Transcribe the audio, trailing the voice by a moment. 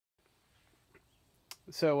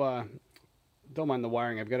So, don't mind the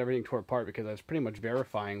wiring. I've got everything tore apart because I was pretty much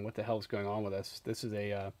verifying what the hell's going on with this. This is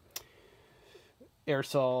a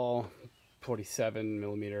Airsaw 47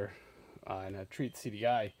 millimeter and a Treats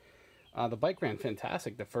CDI. The bike ran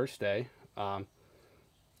fantastic the first day, and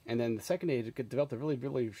then the second day it developed a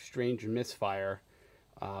really strange misfire,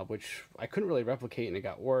 which I couldn't really replicate, and it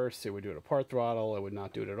got worse. It would do it at part throttle, it would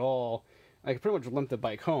not do it at all. I could pretty much limp the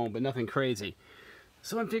bike home, but nothing crazy.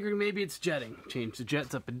 So I'm figuring maybe it's jetting. Change the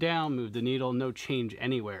jets up and down, move the needle, no change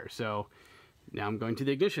anywhere. So now I'm going to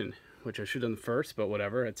the ignition, which I should have done first, but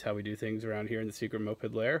whatever. That's how we do things around here in the secret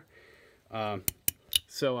moped lair.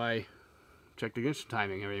 So I checked the ignition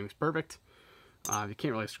timing. Everything's perfect. You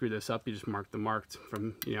can't really screw this up. You just mark the marked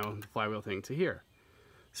from, you know, the flywheel thing to here.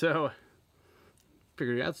 So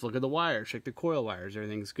figured, yeah, let's look at the wires. Check the coil wires.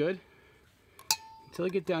 Everything's good. Until I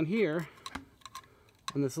get down here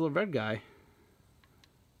on this little red guy.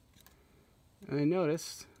 And I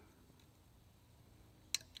noticed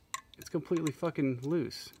it's completely fucking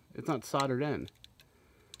loose. It's not soldered in.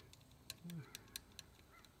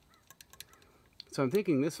 So I'm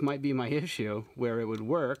thinking this might be my issue, where it would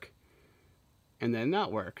work and then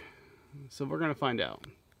not work. So we're going to find out.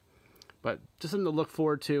 But just something to look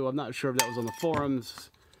forward to. I'm not sure if that was on the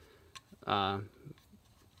forums.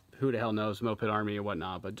 Who the hell knows, Moped Army or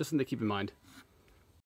whatnot, but just something to keep in mind.